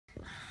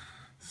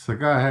So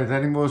go ahead.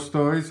 Any more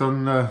stories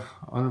on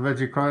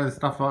Reggie Krays and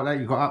stuff like that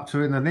you got up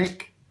to in the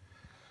nick?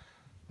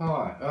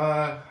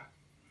 Alright,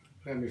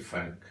 let me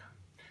think.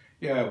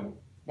 Yeah,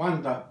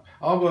 one day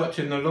I worked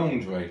in the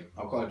laundry.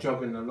 I got a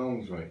job in the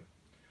laundry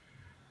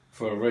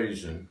for a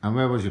reason. And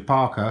where was your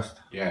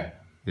Parkhurst? Yeah.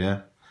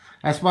 Yeah.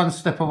 That's one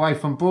step away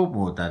from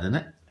Broadmoor, Dad, isn't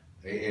it?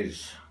 It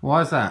is.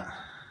 Why is that?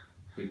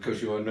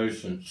 Because you're a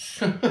nuisance.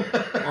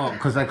 Oh,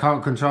 because they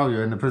can't control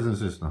you in the prison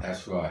system.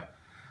 That's right.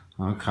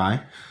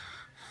 Okay.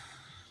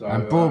 So,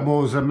 and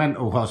Broadmoor's a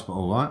mental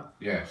hospital, right?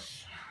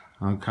 Yes.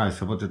 Okay,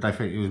 so what did they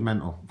think you was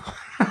mental?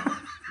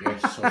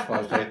 Yes, I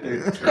suppose they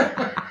did.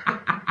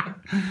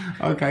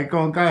 Okay, go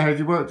on, go ahead.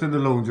 You worked in the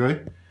laundry.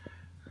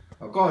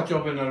 I got a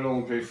job in the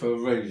laundry for a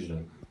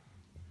reason.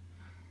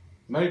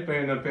 Me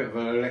being a bit of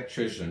an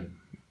electrician,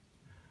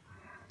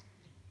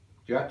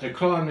 you had to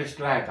climb this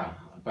ladder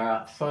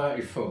about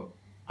 30 foot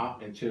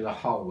up into the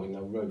hole in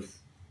the roof.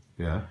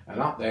 Yeah. And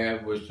up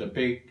there was the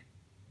big,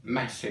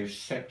 massive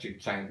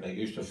septic tank that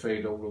used to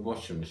feed all the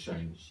washing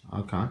machines.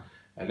 Okay.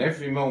 And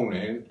every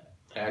morning,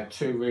 they had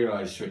 2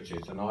 relay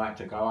switches and I had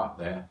to go up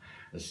there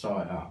and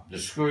start it up. The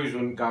screws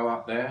wouldn't go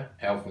up there,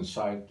 health and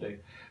safety.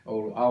 I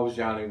was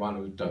the only one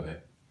who'd do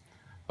it.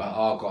 But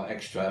I got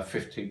extra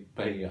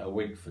 50p a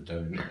week for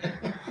doing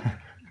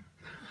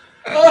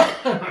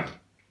it.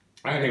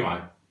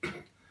 Anyway,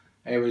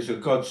 it was a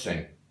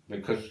godsend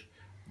because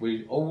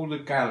all the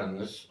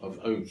gallons of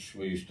oats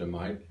we used to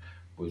make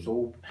was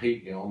all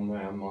heating on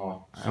around my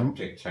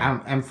septic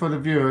tank. And for the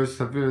viewers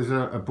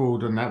are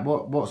abroad and that,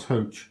 what's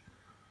hooch?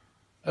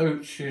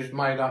 Hooch is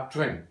made up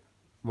drink.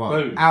 What?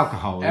 Booze.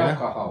 Alcohol, yeah?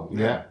 Alcohol,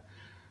 yeah.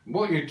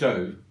 What you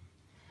do,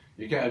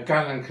 you get a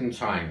gallon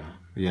container.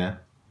 Yeah.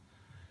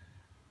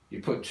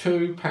 You put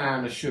 2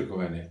 pounds of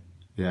sugar in it.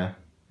 Yeah.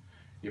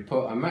 You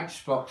put a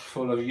matchbox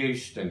full of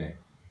yeast in it.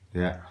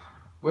 Yeah.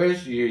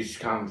 Where's the yeast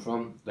come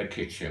from? The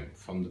kitchen,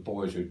 from the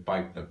boys who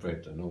bake the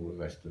bread and all the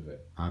rest of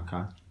it.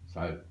 Okay.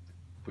 So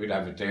we'd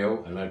have a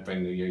deal and they'd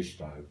bring the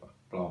yeast over,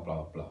 blah,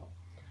 blah, blah.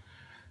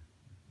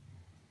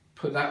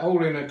 Put that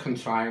all in a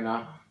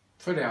container,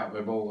 fill it up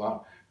with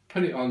water,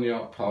 put it on the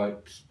hot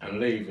pipes and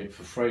leave it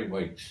for 3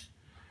 weeks.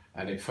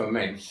 And it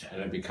ferments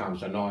and it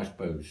becomes a nice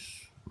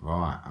booze.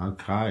 Right,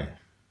 okay.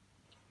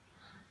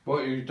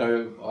 What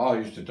I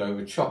used to do,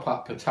 was chop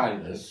up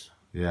potatoes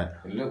in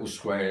little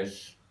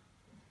squares,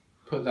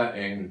 put that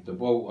in, the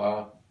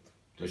water,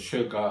 the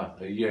sugar,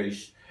 the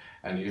yeast,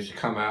 and it used to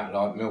come out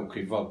like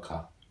milky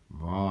vodka.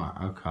 Right,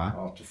 okay.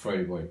 After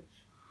 3 weeks.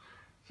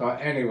 So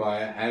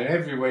anyway, and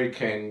every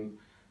weekend,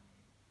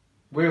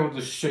 wheeled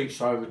the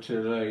sheets over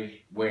to the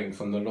wing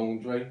from the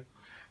laundry,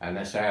 and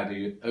that's how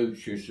the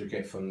oats used to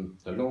get from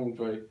the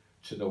laundry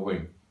to the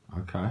wing.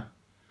 Okay.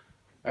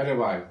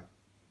 Anyway,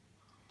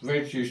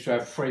 Reg used to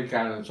have 3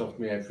 gallons off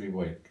me every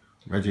week.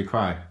 Reggie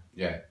Krays?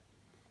 Yeah.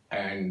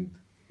 And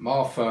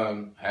my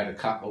firm had a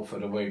couple for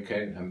the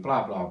weekend and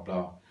blah, blah,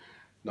 blah.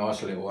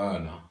 Nice little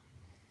earner.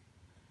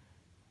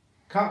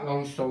 Cut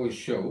long story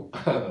short,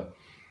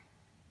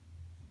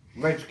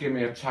 Reg gave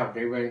me a tug.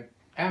 He went,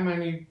 how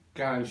many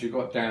gallons you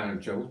got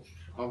down, George?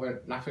 I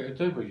went, nothing to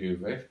do with you,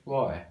 Reg.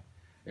 Why?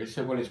 He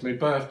said, well, it's my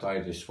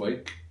birthday this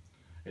week.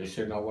 He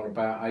said, I want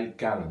about 8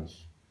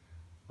 gallons.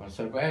 I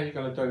said, well, how are you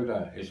going to do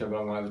that? He said,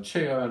 well, I'm going to have a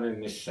tea urn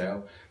in this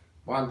cell,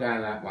 one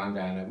down that, one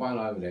down there, one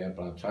over there.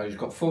 So he's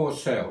got 4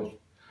 cells,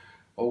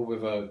 all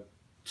with a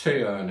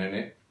tea urn in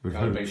it,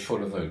 going to be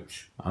full of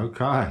hooch.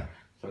 Okay.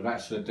 So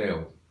that's the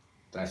deal.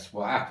 That's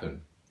what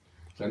happened.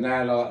 So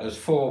now, like, there's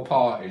 4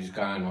 parties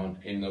going on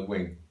in the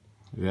wing.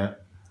 Yeah.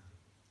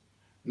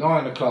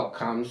 9 o'clock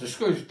comes, the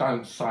screws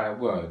don't say a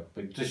word,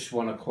 but just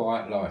want a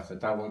quiet life. They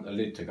don't want the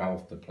lid to go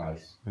off the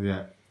place.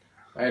 Yeah.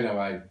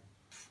 Anyway,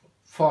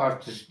 5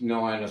 to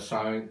 9 or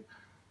something,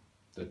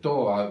 the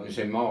door opens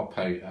in my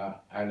Peter,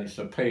 and it's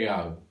a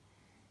PO,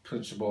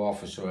 principal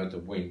officer of the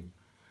wing.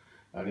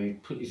 And he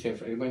put his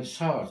head, he went,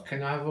 Sarge,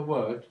 can I have a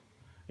word?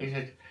 He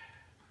said,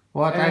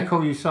 why do they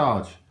call you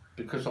Sarge?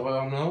 Because I'm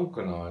an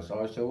organiser,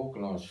 I used to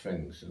organise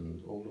things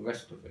and all the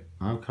rest of it.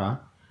 Okay.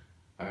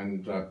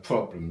 And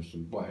problems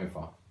and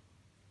whatever.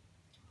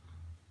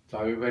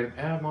 So he went,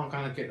 how am I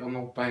going to get them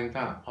all banged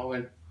up? I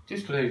went,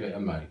 just leave it to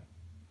me.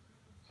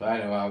 So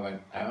anyway, I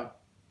went out.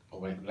 I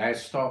went,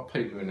 lads, start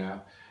petering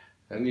out.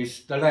 And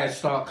the lads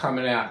start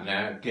coming out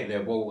now, get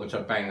their water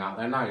to bang up.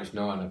 They know it's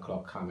 9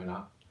 o'clock coming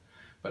up.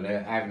 But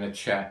they're having a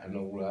chat and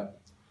all that.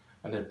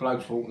 And there's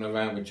blokes walking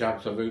around with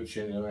jugs of hooch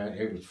in around.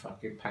 It was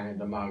fucking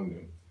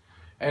pandemonium.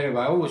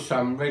 Anyway, all of a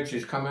sudden,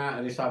 Reggie's come out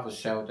of this other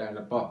cell down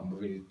the bottom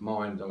with his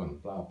mind on,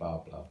 blah, blah,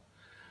 blah.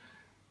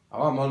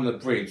 I'm on the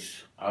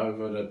bridge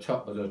over the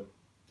top of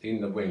in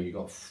the wing, you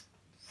got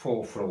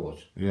 4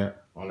 floors. Yeah.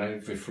 On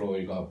every floor,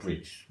 you got a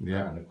bridge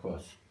going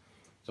across.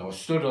 So I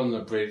stood on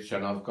the bridge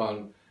and I've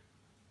gone,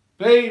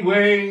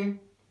 B-wing!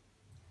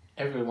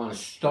 Everyone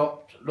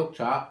stopped, looked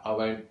up, I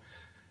went,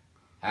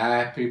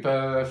 happy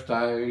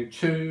birthday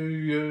to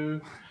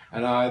you.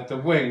 And I had the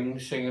wing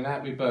singing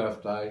happy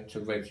birthday to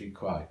Reggie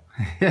Krays.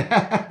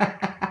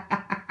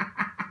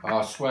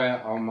 I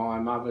swear on my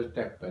mother's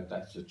deathbed,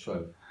 that's the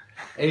truth.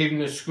 Even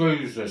the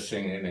screws were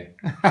singing it.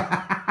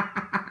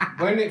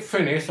 When it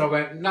finished, I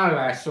went, no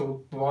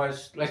hassle,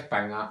 boys, let's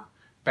bang up.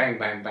 Bang,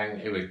 bang, bang,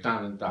 it was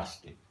done and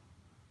dusted.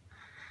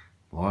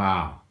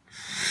 Wow.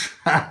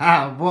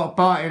 What a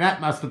party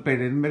that must have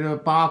been in the middle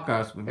of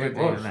Parkhurst with It Reggie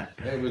was. and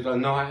that. It was a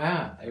night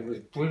out. It was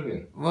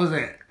brilliant. Was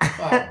it?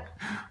 Oh.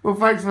 Well,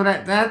 thanks for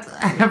that, Dad.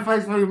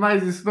 Thanks for your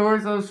amazing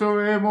stories. I'm sure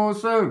we'll hear more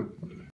soon.